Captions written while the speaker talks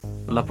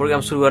ल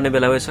प्रोग्राम सुरु गर्ने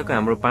बेला भइसक्यो।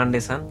 हाम्रो पाण्डे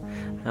सान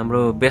हाम्रो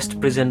बेस्ट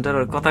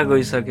प्रेजेन्टर कता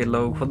गइसके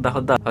ल खोज्दा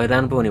खोज्दा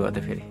हैरान पो हुने भयो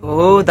त फेरि।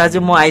 हो दाजु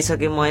म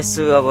आइसकेँ। म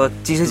यसो अब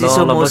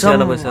चिसो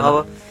मौसम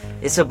अब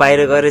यसो बाहिर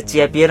गएर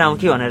चिया पिएर आउँ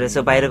कि भनेर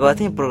यसो बाहिर गएको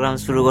थिएँ। प्रोग्राम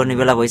सुरु गर्ने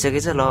बेला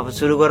भइसकेछ। ल अब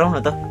सुरु गरौँ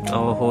न त।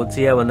 हो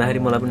चिया भन्दाखेरि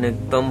मलाई पनि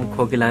एकदम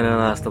खोकी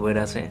लागेर जस्तो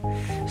भइरहेछ।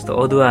 यस्तो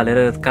अदुवा हालेर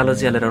कालो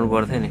चिया लिएर आउनु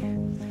पर्थ्यो नि।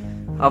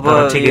 अब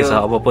ठिकै छ।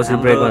 अब पछि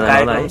ब्रेकमा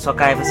कार्यक्रम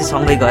सकाएपछि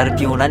सँगै गएर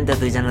पिउँला नि त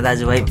दुईजना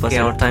दाजुभाइ।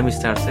 टाइम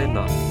स्टार्ट है ल।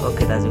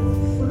 ओके दाजु।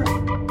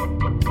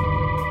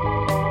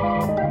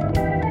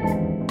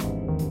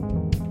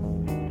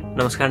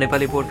 नमस्कार,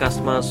 नेपाली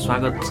पोडकास्टमा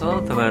स्वागत छ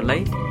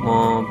तपाईँहरूलाई।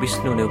 म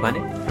विष्णु नेउपाने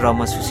र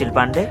म सुशील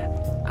पाण्डे।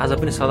 आज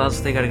पनि सदा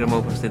जस्तै कार्यक्रममा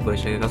उपस्थित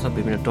भइसकेका छौँ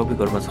विभिन्न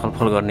टपिकहरूमा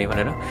छलफल गर्ने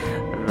भनेर।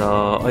 र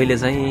अहिले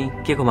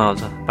चाहिँ के को माहौल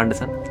छ पाण्डे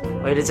सर?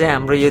 अहिले चाहिँ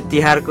हाम्रो यो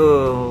तिहारको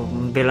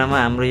बेलामा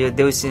हाम्रो यो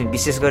देउसी,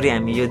 विशेष गरी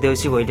हामी यो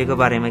देउसी भैलीको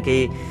बारेमा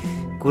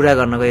केही कुरा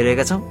गर्न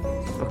गइरहेका छौँ।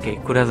 ओके,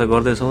 कुरा त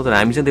गर्दैछौँ, तर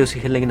हामी चाहिँ देउसी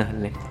खेल्ने कि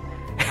नखेल्ने?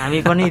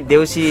 हामी पनि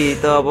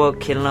देउसी त अब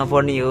खेल्न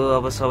पर्ने हो।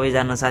 अब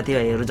सबैजना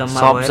साथीभाइहरू जम्मा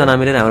भएर सबजना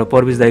मिलेर हाम्रो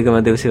परविश दाइकोमा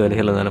देउसी भैलो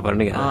खेल्न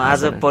जानुपर्ने क्या।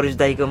 आज परविश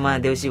दाइकोमा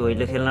देउसी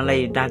भैलो खेल्नलाई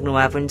डाक्नु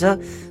भएको पनि छ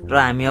र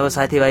हामी अब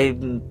साथीभाइ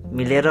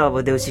मिलेर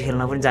अब देउसी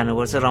खेल्न पनि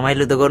जानुपर्छ।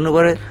 रमाइलो त गर्नु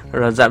पर्यो।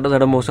 र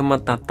जाडो मौसममा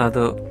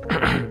तातो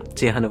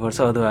चिया खानुपर्छ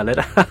अदुवा हालेर।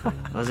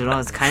 हजुर,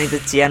 खाने त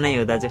चिया नै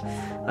हो दाजु।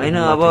 होइन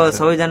अब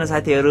सबैजना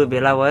साथीहरू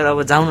भेला भएर अब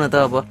जाउँ न त।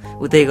 अब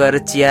उतै गएर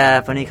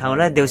चिया पनि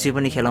खाउँला, देउसी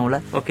पनि खेलाउँला।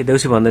 ओके,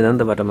 देउसी भन्दै जानु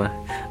त बाटोमा।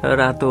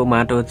 रातो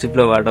माटो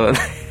चिप्लो बाटो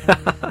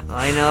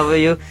होइन, अब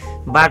यो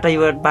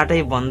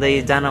बाटै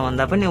भन्दै जान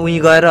भन्दा पनि उहीँ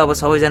गएर अब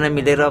सबैजना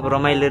मिलेर अब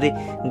रमाइलोरी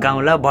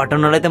गाउँला।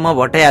 भट्टाउनलाई त म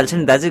भट्टाइहाल्छु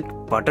नि दाजु।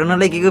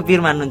 भट्टाउनलाई के को पिर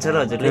मान्नुहुन्छ र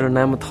हजुरले? मेरो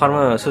नाम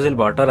थरमा सुशील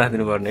भट्ट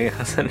राखिदिनु पर्ने।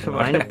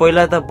 होइन,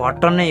 पहिला त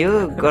भट्ट नै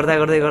हो, गर्दा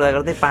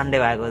गर्दै पाण्डे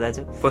भएको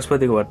दाजु।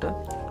 पशुपतिको भट्ट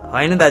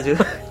होइन दाजु।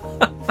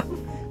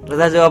 र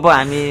दाजु अब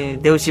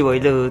हामी देउसी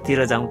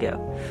भैलोतिर जाउँ क्या?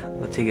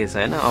 ठिकै छ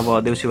होइन।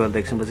 अब देउसी भैलो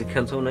एकछिनपछि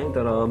खेल्छौँ नै,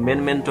 तर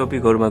मेन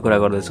टपिकहरूमा कुरा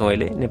गर्दैछौँ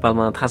अहिले।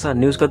 नेपालमा थाहा छ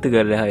न्युज कति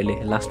गरेर अहिले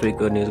लास्ट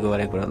विकको न्युजको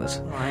बारेमा कुरा गर्दैछ।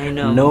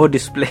 नो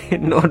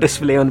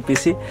डिस्प्ले अन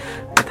पिसी।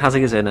 थाहा छ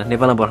कि छैन?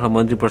 नेपालमा भर्खर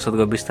मन्त्री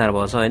परिषदको विस्तार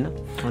भएको छ होइन।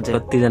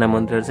 कतिजना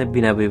मन्त्रीहरू चाहिँ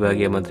बिना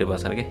विभागीय मन्त्री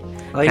बस्छन् कि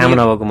काम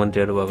नभएको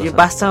मन्त्रीहरू भएको छ।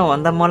 वास्तवमा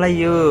भन्दा मलाई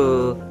यो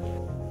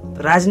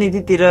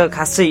राजनीतितिर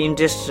खासै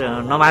इन्ट्रेस्ट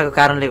नभएको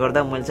कारणले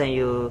गर्दा मैले चाहिँ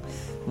यो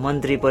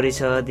मन्त्री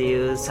परिषद,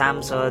 यो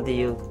सांसद,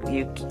 यो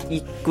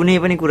कुनै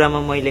पनि कुरामा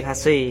मैले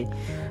खासै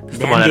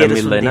ध्यान दिएर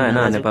मिल्दैन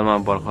होइन। नेपालमा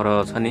भर्खर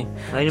छ नि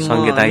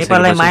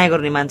नेपाललाई माया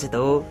गर्ने मान्छे त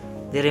हो,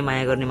 धेरै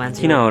माया गर्ने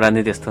मान्छे। किन हो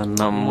राजनीति यस्तो?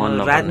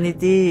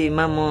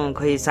 राजनीतिमा म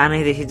खै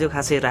सानैदेखि जो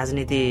खासै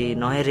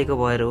राजनीति नहेरेको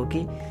भएर हो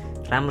कि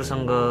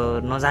राम्रोसँग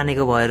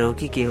नजानेको भएर हो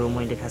कि के हो,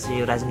 मैले खासै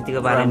यो राजनीतिको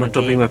बारेमा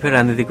टपिकमा फेरि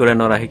राजनीति कुरा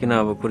नराखिकन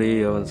अब पुरै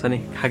भन्छ नि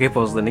खाकै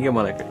पस्दैन कि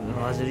मलाई।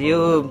 हजुर,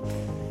 यो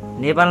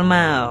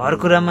नेपालमा हर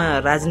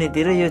कुरामा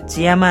राजनीति र यो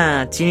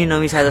चियामा चिनी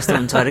नमिसाए जस्तो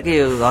हुन्छ अरे कि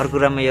यो हर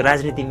कुरामा यो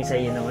राजनीति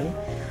मिसाइएन भने।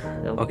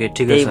 ओके,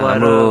 ठिकै छ।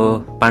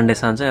 हाम्रो पाण्डे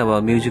सान चाहिँ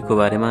अब म्युजिकको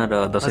बारेमा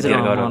र दसैँ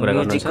तिहारको कुरा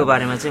गर्नुहुन्छ। म्युजिकको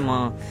बारेमा चाहिँ म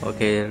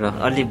ओके र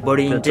अलि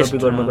बढी इन्ट्रेस्ट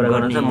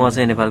गर्नुहुन्छ। म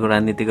चाहिँ नेपालको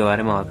राजनीतिको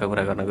बारेमा हल्का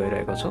कुरा गर्न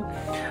गइरहेको छु।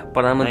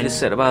 प्रधानमन्त्री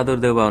शेरबहादुर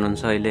देउवा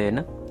हुनुहुन्छ अहिले होइन।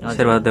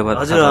 शेरबहादुर देउवा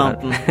हजुर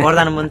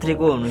प्रधानमन्त्री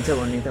को हुनुहुन्छ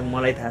भन्ने त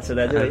मलाई थाहा छ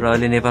दाजु। र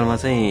अहिले नेपालमा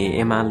चाहिँ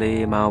एमाले,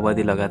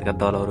 माओवादी लगायतका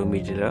दलहरू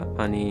मिलेर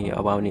अनि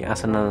अब आउने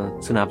आसन्न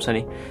चुनाव छ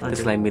नि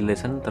त्यसलाई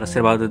मिल्दैछन्। तर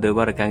शेरबहादुर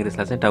देउवा र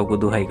काङ्ग्रेसलाई चाहिँ टाउको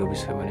दुखाइको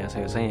विषय बनिएको छ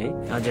चाहिँ है।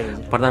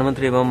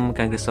 प्रधानमन्त्री एवं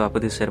काङ्ग्रेस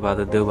सभापति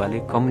शेरबहादुर देउवाले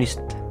कम्युनिस्ट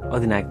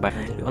अधिनायक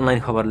बाहेक अनलाइन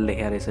खबर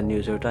लेखेर रहेछ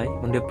न्युज एउटा है।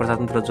 उनले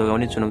प्रजातन्त्र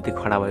जोगाउने चुनौती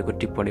खडा भएको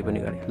टिप्पणी पनि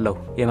गरे। लौ,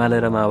 एमाले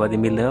र माओवादी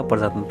मिल्दैन,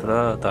 प्रजातन्त्र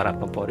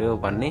धरापमा पर्यो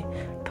भन्ने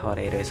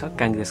ठहराइरहेछ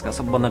काङ्ग्रेसका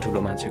सबभन्दा ठुलो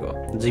मान्छेको,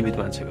 जीवित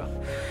मान्छेको।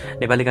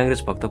 नेपाली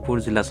काङ्ग्रेस भक्तपुर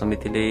जिल्ला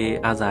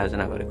समितिले आज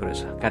आयोजना गरेको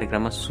रहेछ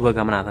कार्यक्रममा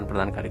शुभकामना आदान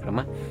प्रदान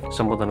कार्यक्रममा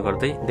सम्बोधन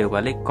गर्दै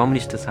देउवाले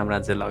कम्युनिस्ट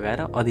साम्राज्य लगाएर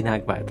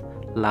अधिनायकवाद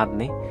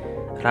लाद्ने,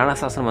 राणा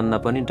शासनभन्दा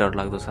पनि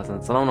डरलाग्दो शासन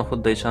चलाउन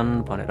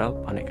खोज्दैछन् भनेर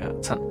भनेका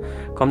छन्।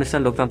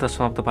 कम्युनिस्टलाई लोकतन्त्र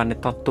समाप्त पार्ने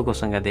तत्त्वको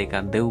संज्ञा दिएका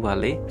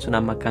देउवाले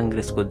चुनावमा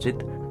काङ्ग्रेसको जित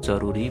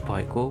जरुरी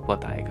भएको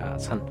बताएका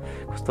छन्।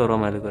 कस्तो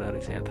रमाइलो कुरा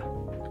रहेछ यहाँ त।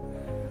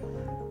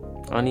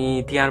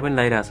 अनि तिहार पनि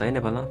लागिरहेछ है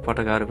नेपालमा।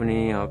 पटकाहरू पनि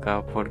हल्का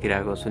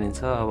पड्किरहेको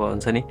सुनिन्छ। अब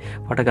हुन्छ नि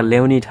पटका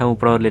ल्याउने ठाउँ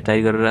प्रहरले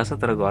टाइट गरिरहेछ,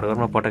 तर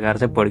घरमा पटकाहरू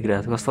चाहिँ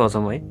पड्किरहेछ। कस्तो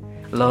अचम्म है।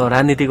 ल,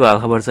 राजनीतिको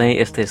हालखबर चाहिँ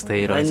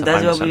यस्तै रहेछ।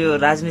 दाजु अब यो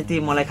राजनीति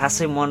मलाई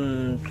खासै मन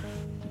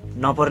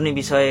नपर्ने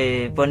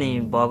विषय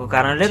पनि भएको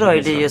कारणले र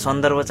अहिले यो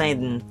सन्दर्भ चाहिँ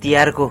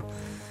तिहारको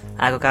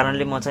आएको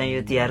कारणले म चाहिँ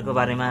यो तिहारको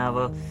बारेमा अब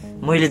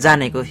मैले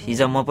जानेको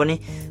हिजो म पनि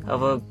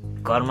अब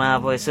घरमा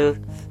अब यसो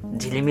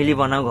झिलिमिली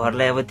बनाऊ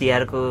घरलाई अब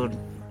तिहारको।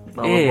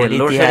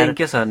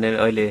 के छ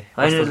अहिले?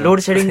 होइन, लोड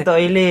सेडिङ त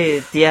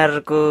अहिले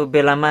तिहारको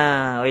बेलामा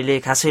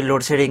अहिले खासै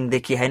लोड सेडिङ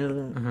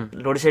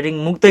देखिहाल्दैन। लोड सेडिङ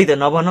मुक्तै त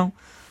नबनाऊ,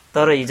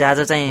 तर हिजो आज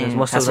चाहिँ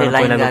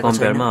पहिलाको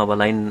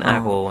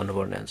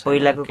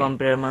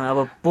कम्पेयरमा अब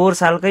पोहोर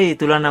सालकै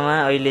तुलनामा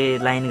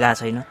अहिले लाइन गएको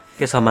छैन।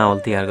 के छ माहौल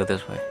तिहारको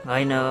त्यस भए?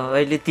 होइन,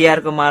 अहिले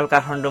तिहारको माहौल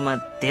काठमाडौँमा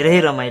धेरै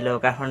रमाइलो।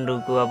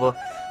 काठमाडौँको अब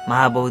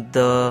महाबौद्ध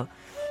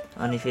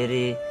अनि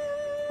फेरि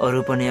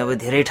अरू पनि अब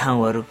धेरै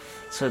ठाउँहरू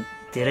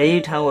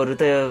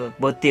त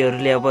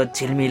बत्तीहरूले अब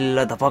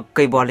झिलमिल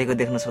धपक्कै बलेको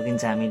देख्न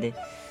सकिन्छ हामीले।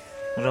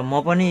 र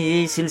म पनि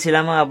यही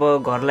सिलसिलामा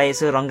अब घरलाई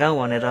यसो रङ्गाउँ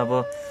भनेर अब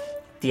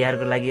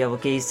तिहारको लागि अब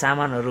केही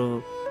सामानहरू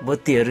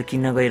बत्तीहरू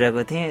किन्न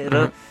गइरहेको थिएँ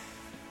र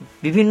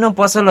विभिन्न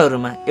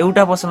पसलहरूमा,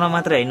 एउटा पसलमा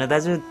मात्र होइन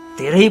दाजु,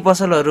 धेरै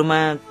पसलहरूमा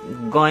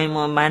गएँ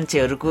म।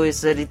 मान्छेहरूको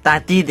यसरी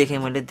ताती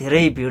देखेँ मैले,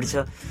 धेरै भिड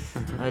छ।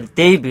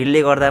 त्यही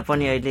भिडले गर्दा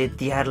पनि अहिले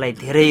तिहारलाई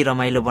धेरै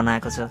रमाइलो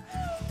बनाएको छ।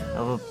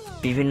 अब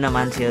विभिन्न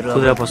मान्छेहरू,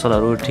 खुद्रा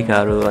पसलहरू,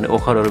 ठिकाहरू अनि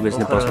ओखरहरू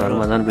बेच्ने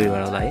पसलहरूमा झन्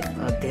भिडभाड होला है।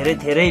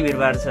 धेरै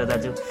भिडभाड छ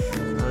दाजु।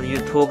 यो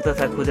थोक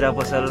तथा खुद्रा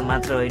पसल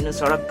मात्र होइन,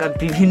 सडकका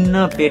विभिन्न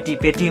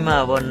पेटीमा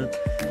अब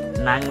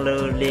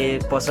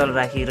नाङ्लोले पसल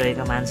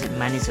राखिरहेका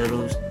मानिसहरू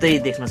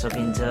उस्तै देख्न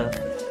सकिन्छ।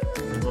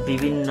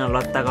 विभिन्न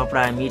लत्ता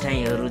कपडा,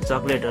 मिठाईहरू,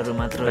 चक्लेटहरू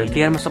मात्र होइन।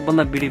 तिहारमा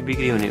सबभन्दा बढी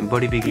बिक्री हुने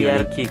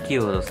के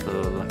हो जस्तो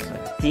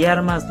लाग्छ?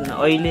 तिहारमा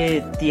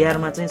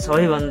चाहिँ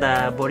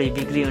सबैभन्दा बढी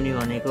बिक्री हुने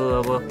भनेको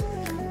अब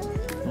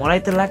मलाई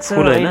त लाग्छ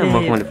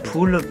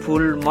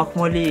फुल,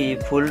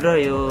 मखमली फुल र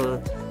यो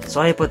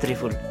सयपत्री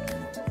फुल।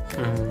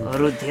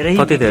 धेरै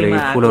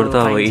फुलहरू त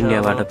अब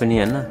इन्डियाबाट पनि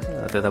होइन,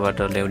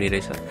 त्यताबाट ल्याउने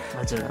रहेछ।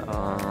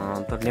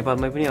 तर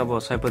नेपालमै पनि अब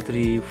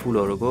सयपत्री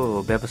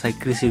फुलहरूको व्यावसायिक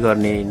कृषि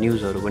गर्ने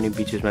न्युजहरू पनि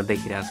बिचमा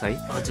देखिरहेको छ है।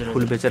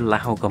 फुल बेचेर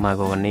लाखौँ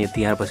कमाएको भन्ने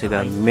तिहार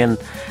पछिका मेन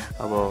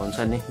अब हुन्छ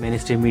नि मेन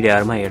स्ट्रिम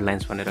मिडियाहरूमा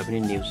हेडलाइन्स भनेर पनि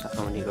न्युज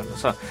आउने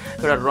गर्दछ।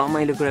 एउटा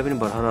रमाइलो कुरा पनि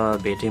भर्खर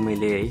भेटेँ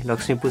मैले है,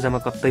 लक्ष्मी पूजामा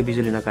कतै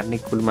बिजुली नकाट्ने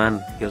कुलमान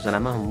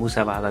योजनामा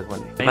मुसा बाधक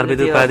भन्ने। नेपाल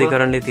विद्युत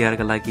प्राधिकरणले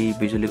तिहारका लागि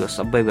बिजुलीको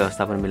सबै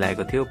व्यवस्थापन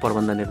मिलाएको थियो।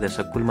 प्रबन्ध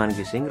निर्देशक कुलमान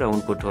घिसिङ र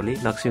उनको टोली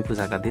लक्ष्मी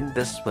पूजाका दिन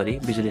देशभरि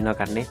बिजुली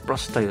नकाट्ने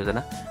प्रष्ट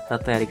योजना र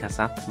तयारीका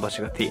साथ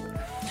बसेको थिए।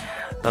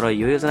 तर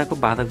यो योजनाको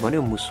बाधक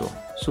भन्यो मुसो।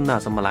 सुन्न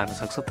अचम्म लाग्न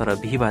सक्छ, तर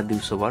बिहिबार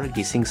दिउँसोभर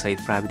घिसिङ सहित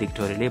प्राविधिक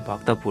टोलीले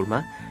भक्तपुरमा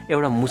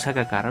एउटा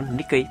मुसाका कारण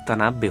निकै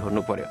तनाव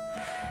बेहोर्नु पर्यो।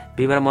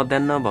 बिहिबार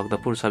मध्याह्न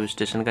भक्तपुर सब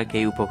स्टेशनका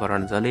केही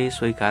उपकरण जले,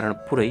 सोही कारण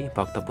पुरै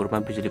भक्तपुरमा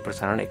बिजुली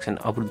प्रसारण एकछिन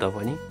अवरुद्ध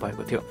पनि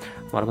भएको थियो।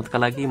 मर्मतका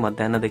लागि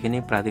मध्याह्नदेखि नै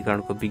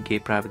प्राधिकरणको विज्ञ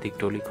प्राविधिक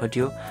टोली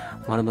खटियो।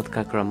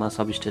 मर्मतका क्रममा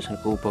सब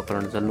स्टेशनको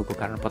उपकरण जल्नुको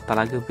कारण पत्ता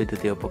लाग्यो।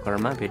 विद्युतीय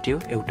उपकरणमा भेटियो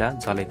एउटा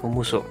जलेको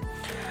मुसो।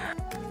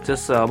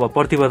 जस अब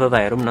प्रतिबद्धता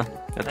हेरौँ न,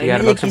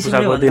 तिहार लक्ष्मी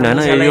पूजाको दिन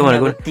होइन, यो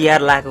भनेको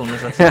तिहार लागेको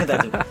हुनसक्छ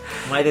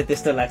मलाई त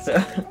त्यस्तो लाग्छ।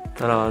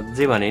 तर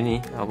जे भने नि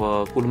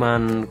अब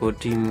कुलमानको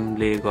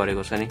टिमले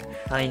गरेको छ नि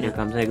यो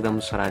काम चाहिँ एकदम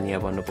सराहनीय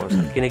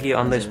भन्नुपर्छ। किनकि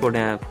अन द स्पोट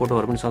यहाँ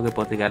फोटोहरू पनि सबै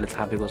पत्रिकाले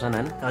छापेको छन्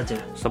होइन।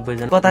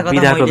 सबैजना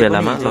बिदाको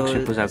बेलामा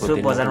लक्ष्मी पूजाको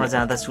दिन बजारमा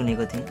जाँदा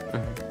सुनेको थिएँ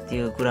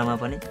त्यो कुरामा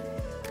पनि।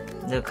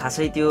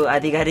 खासै त्यो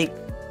आधिकारिक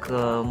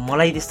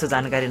मलाई त्यस्तो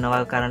जानकारी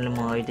नभएको कारणले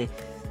म अहिले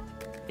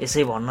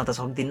यसै भन्न त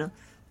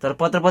सक्दिनँ। तर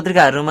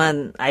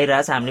पत्रपत्रिकाहरूमा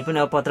आइरहेछ, हामीले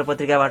पनि अब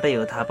पत्रपत्रिकाबाटै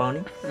हो थाहा पाउने।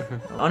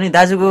 अनि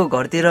दाजुको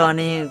घरतिर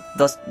अनि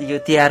यो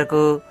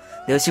तिहारको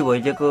देउसी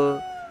भैलोको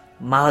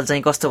माहौल चाहिँ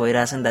कस्तो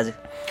भइरहेछ नि दाजु?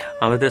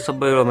 हाम्रो त्यो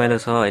सबै रमाइलो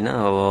छ होइन।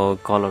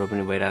 अब कलहरू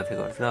पनि भइरहेको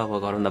थियो घरतिर। अब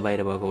घरभन्दा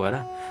बाहिर भएको भएर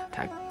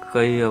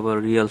ठ्याक्कै अब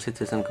रियल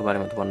सिचुएसनको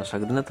बारेमा त भन्न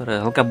सक्दिनँ।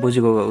 तर हल्का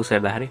बुझेको उस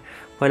हेर्दाखेरि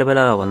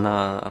पहिला भन्दा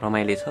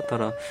रमाइलो छ।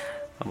 तर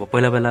अब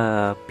पहिला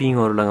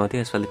पिङहरू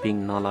लगाउँथ्यो, यसपालि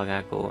पिङ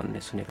नलगाएको भन्ने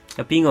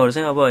सुनेको। पिङहरू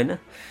चाहिँ अब होइन,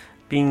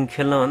 पिङ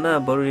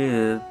खेल्नभन्दा बरु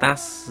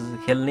तास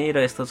खेल्ने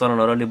र यस्तो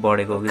चलनहरू अलिक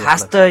बढेको।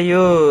 खास त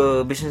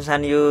यो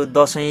विशेषण यो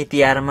दसैँ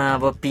तिहारमा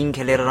अब पिङ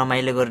खेलेर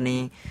रमाइलो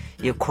गर्ने,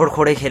 यो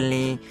खोडखोडै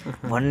खेल्ने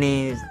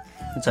भन्ने,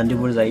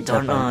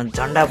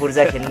 झन्डा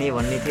पूर्जा खेल्ने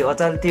भन्ने थियो।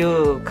 अचल त्यो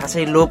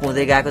खासै लोप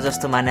हुँदै गएको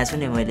जस्तो मानेको छु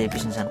नि मैले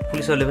विशेषण।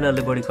 पुलिसहरूले पनि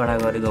अलिक बढी कडा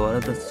गरेको भएर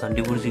त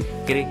झन्डी पूर्जी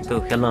के अरे त्यो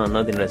खेल्न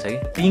नदिनु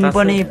रहेछ कि।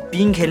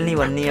 पिङ खेल्ने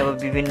भन्ने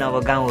अब विभिन्न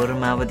अब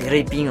गाउँहरूमा अब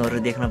धेरै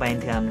पिङहरू देख्न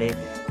पाइन्थ्यो हामीले।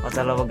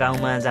 अचल अब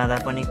गाउँमा जाँदा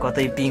पनि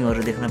कतै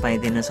पिङहरू देख्न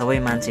पाइँदैन। सबै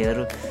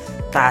मान्छेहरू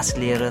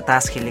तास लिएर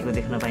तास खेलेको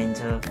देख्न पाइन्छ।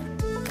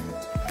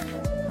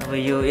 अब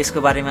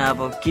यसको बारेमा अब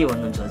के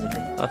भन्नुहुन्छ हजुरले?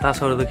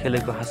 तासहरू त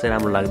खेलेको खासै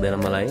राम्रो लाग्दैन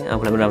मलाई,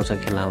 आफूलाई पनि राम्रोसँग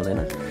खेल्न आउँदैन,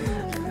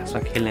 खासमा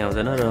खेल्ने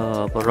आउँदैन। र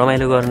अब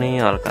रमाइलो गर्ने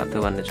हल्का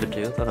त्यो भन्ने छुट्टी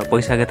हो। तर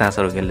पैसाकै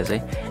तासहरू खेल्ने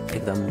चाहिँ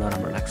एकदम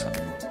नराम्रो लाग्छ।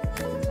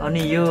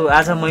 अनि यो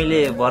आज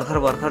मैले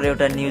भर्खर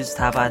एउटा न्युज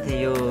थाहा पाएको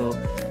थिएँ। यो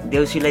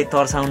देउसीलाई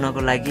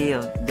तर्साउनको लागि,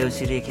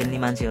 देउसीले खेल्ने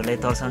मान्छेहरूलाई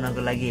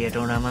तर्साउनको लागि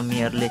हेटौँडामा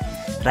मेयरले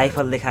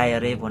राइफल देखाए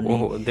अरे भन्ने।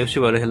 देउसी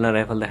भएर खेल्न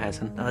राइफल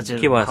देखाएछन्? हजुर,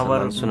 खबर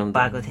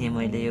पाएको थिएँ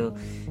मैले। यो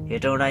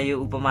हेटौँडा यो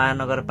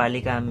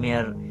उपमहानगरपालिका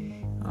मेयर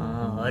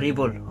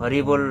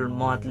हरिबोल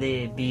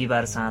महतले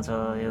बिहिबार साँझ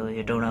यो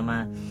हेटौँडामा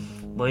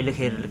भैलो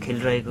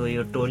खेलिरहेको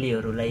यो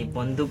टोलीहरूलाई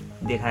बन्दुक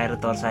देखाएर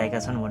तर्साएका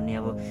छन् भन्ने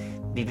अब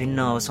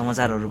विभिन्न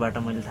समाचारहरूबाट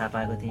मैले थाहा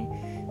पाएको थिएँ।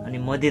 अनि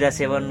मदिरा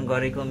सेवन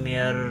गरेको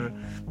मेयर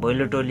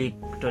भैलो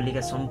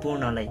टोलीका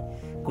सम्पूर्णलाई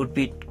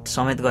कुटपिट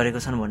समेत गरेको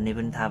छन् भन्ने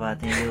पनि थाहा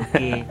पाएको थिएँ। यो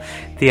के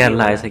तिहार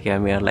लागेछ क्या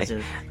मेयरलाई?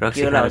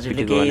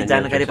 हजुरले केही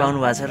जानकारी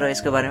पाउनु भएको छ र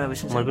यसको बारेमा?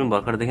 मैले पनि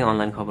भर्खरदेखि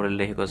अनलाइन खबरले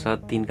लेखेको छ।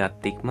 3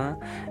 कार्तिकमा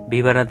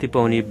बिहिबार राति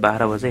पाउने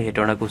 12 बजे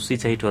हेटौँडाको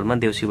सिँचाइ टोलमा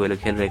देउसी भैलो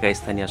खेलिरहेका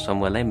स्थानीय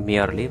समूहलाई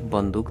मेयरले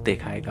बन्दुक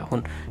देखाएका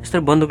हुन्।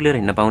 यस्तो बन्दुक लिएर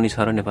हिँड्न पाउने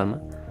छ र नेपालमा?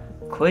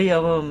 खोइ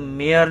अब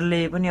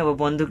मेयरले पनि अब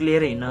बन्दुक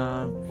लिएर हिँड्न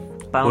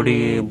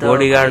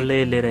बडीगार्डले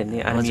लिएर हिँड्ने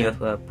आर्मी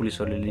अथवा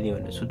पुलिसहरूले लिने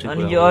भन्ने सुत्रै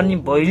अनि यो अनि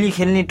भैली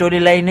खेल्ने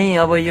टोलीलाई नै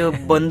अब यो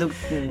बन्दुक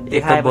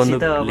देखाएपछि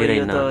त अब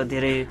यो त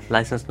धेरै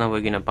लाइसेन्स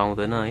नभइकन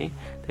पाउँदैन है।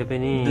 त्यही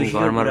पनि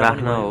घरमा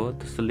राख्न हो,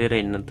 त्यस्तो लिएर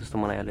हिँड्न त्यस्तो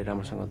मलाई अहिले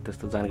राम्रोसँग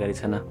त्यस्तो जानकारी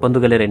छैन।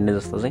 बन्दुक लिएर हिँड्ने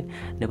जस्तो चाहिँ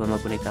नेपालमा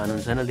कुनै कानुन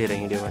छैन। लिएर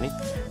हिँड्यो भने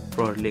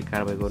प्रहरीले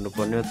कारबाही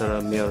गर्नुपर्ने हो, तर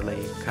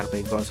मेयरलाई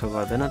कारबाही गर्छ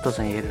गर्दैन त्यो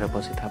चाहिँ हेरेर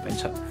पछि थाहा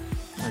पाइन्छ।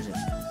 हजुर।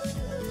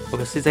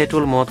 ओके, सिँचाइ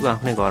टोल महतको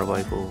आफ्नै घर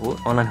भएको हो।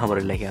 अनलाइन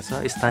खबरले लेखेको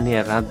छ,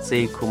 स्थानीय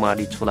राज्य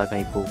कुमारी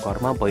छोलागाईको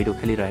घरमा भैलो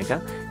खेलिरहेका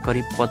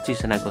करिब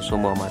 25 जनाको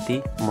समूहमाथि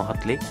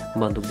महतले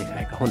बन्दुक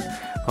देखाएका हुन्।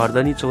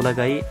 घरधनी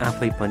चौलागाई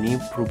आफै पनि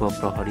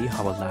पूर्व प्रहरी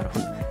हवलदार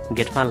हुन्।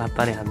 गेटमा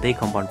लात्ताले हान्दै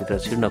कम्पाउन्डभित्र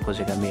छिर्न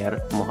खोजेका मेयर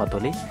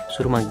महतोले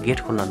सुरुमा गेट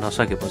खोल्न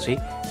नसकेपछि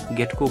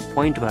गेटको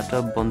पोइन्टबाट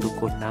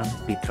बन्दुकको नाम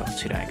भित्र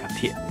छिराएका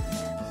थिए।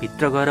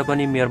 भित्र गएर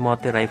पनि मेयर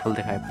महतले राइफल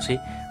देखाएपछि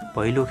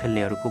भैलो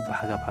खेल्नेहरूको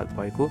भागाभाग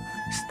भएको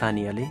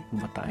स्थानीयले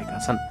बताएका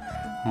छन्।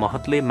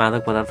 महतले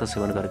मादक पदार्थ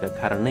सेवन गरेका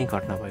कारण नै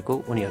घटना भएको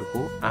उनीहरूको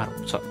आरोप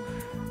छ।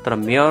 तर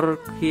मेयर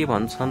के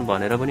भन्छन्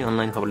भनेर पनि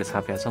अनलाइन खबरले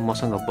छापेको छ,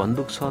 मसँग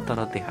बन्दुक छ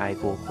तर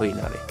देखाएको होइन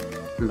रे।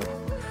 ल,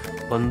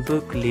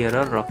 बन्दुक लिएर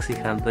रक्सी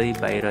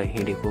खाँदै बाहिर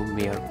हिँडेको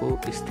मेयरको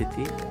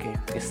स्थिति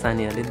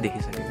स्थानीयले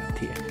देखिसकेका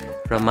थिए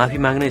र माफी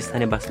माग्न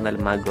स्थानीय बासिन्दाले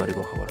माग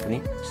गरेको खबर पनि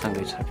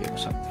सँगै छापिएको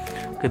छ।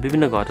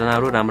 विभिन्न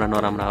घटनाहरू राम्रा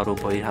नराम्राहरू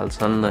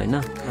भइहाल्छन् होइन।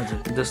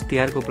 जस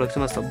तिहारको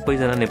उपलक्ष्यमा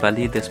सबैजना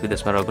नेपाली देश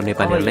विदेशमा रहेको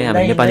नेपालीहरूलाई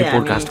हामी नेपाली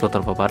पोडकास्टको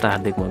तर्फबाट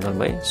हार्दिक मङ्गल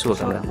भए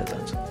शुभकामना दिन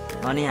चाहन्छौँ।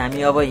 अनि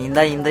हामी अब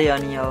हिँड्दा हिँड्दै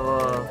अनि अब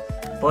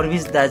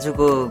परविज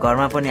दाजुको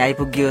घरमा पनि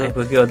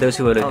आइपुग्यो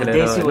देउसी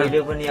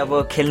भैलो पनि अब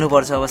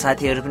खेल्नुपर्छ। अब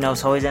साथीहरू पनि अब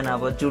सबैजना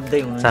अब जुट्दै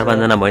हुनुहुन्छ, 4-5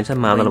 जना भइन्छ,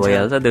 मादल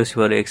भइहाल्छ। देउसी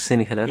भैलो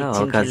एकछिन खेलेर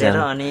हल्का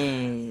अनि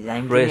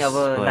हामी पनि अब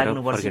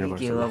लाग्नुपर्छ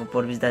कि अब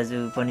परविज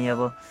दाजु पनि अब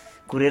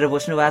कुरेर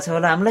बस्नु भएको छ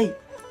होला हामीलाई।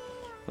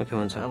 ओके,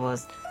 हुन्छ, अब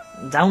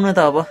जाउँ न त।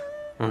 अब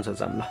हुन्छ,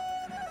 जाऊँ ल।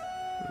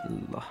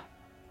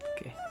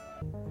 ओके,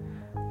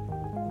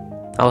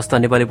 अवस्था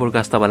नेपाली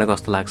पोडकास्ट तपाईँलाई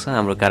कस्तो लाग्छ,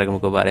 हाम्रो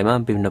कार्यक्रमको बारेमा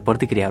विभिन्न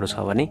प्रतिक्रियाहरू छ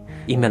भने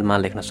इमेलमा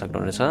लेख्न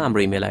सक्नुहुनेछ।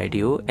 हाम्रो इमेल आइडी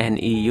हो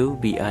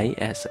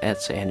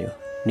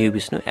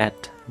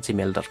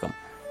neubishnu@gmail.com।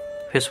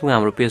 फेसबुकमा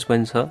हाम्रो पेज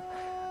पनि छ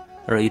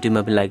र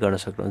युट्युबमा पनि लाइक गर्न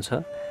सक्नुहुन्छ।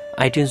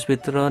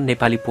 आइट्युन्सभित्र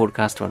नेपाली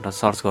पोडकास्ट भनेर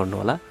सर्च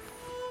गर्नुहोला,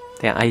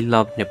 त्यहाँ आई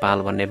लभ नेपाल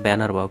भन्ने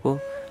ब्यानर भएको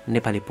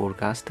नेपाली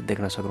पोडकास्ट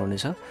देख्न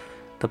सक्नुहुनेछ।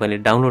 तपाईँले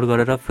डाउनलोड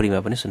गरेर फ्रीमा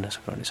पनि सुन्न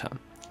सक्नुहुनेछ।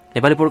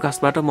 नेपाली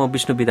पोडकास्टबाट म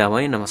विष्णु बिदा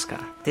भएँ,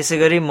 नमस्कार। त्यसै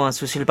गरी म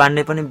सुशील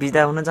पाण्डे पनि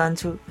बिदा हुन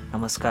चाहन्छु,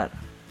 नमस्कार।